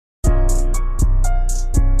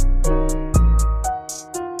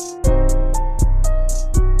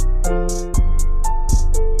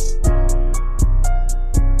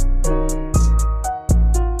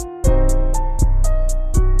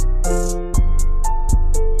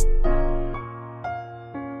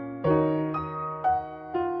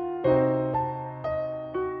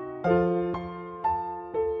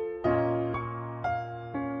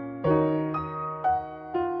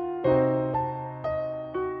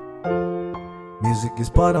Music is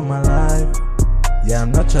part of my life. Yeah,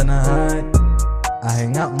 I'm not tryna hide. I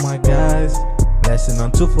hang out with my guys, blasting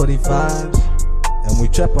on 245s, and we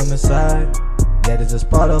trap on the side. Yeah, this is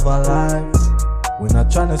part of our life. We're not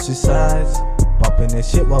tryna switch sides, popping that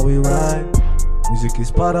shit while we ride. Music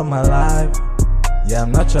is part of my life. Yeah,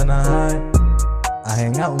 I'm not tryna hide. I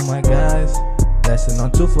hang out with my guys, blasting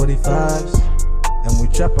on 245s, and we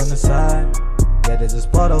trap on the side. Yeah, this is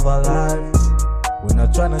part of our life. We're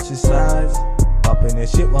not tryna switch sides, popping that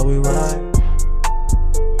shit while we ride.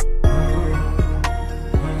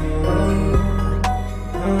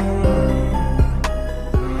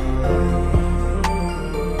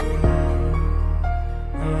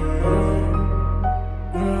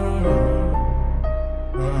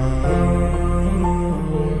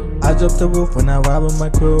 I drop the roof when I ride with my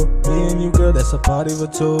crew. Me and you, girl, that's a party for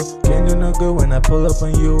two. Can't do no good when I pull up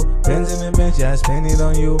on you. Benz in the bench, yeah, I spend it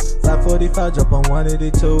on you. 545, drop on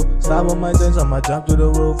 182. Slide on my dance, I'ma jump through the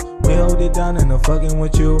roof. We hold it down and no fucking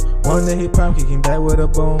with you. One day hit prime, kicking back with a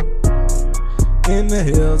boom. In the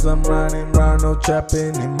hills, I'm riding round, no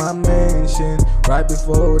trapping in my mansion. Right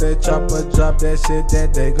before that chopper drop, that shit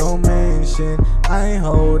that they gon' mention. I ain't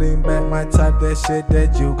holding back my type, that shit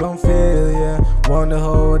that you gon' feel, yeah. Wanna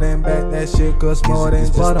hold and back, that shit costs more than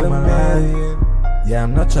just a million. Yeah,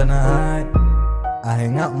 I'm not tryna hide. I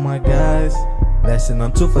hang out with my guys, blasting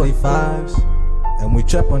on 245s, and we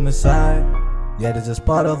trap on the side. Yeah, this is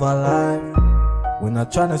part of our life. We're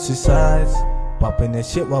not tryna switch sides, popping that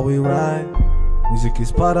shit while we ride. Music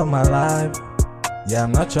is part of my life. Yeah,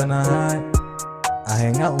 I'm not tryna hide. I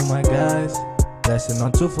hang out with my guys, blasting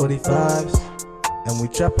on 245s, and we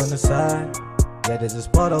trap on the side. Yeah, this is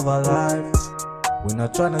part of our life. We're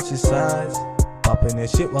not tryna switch sides, popping that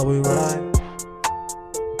shit while we ride.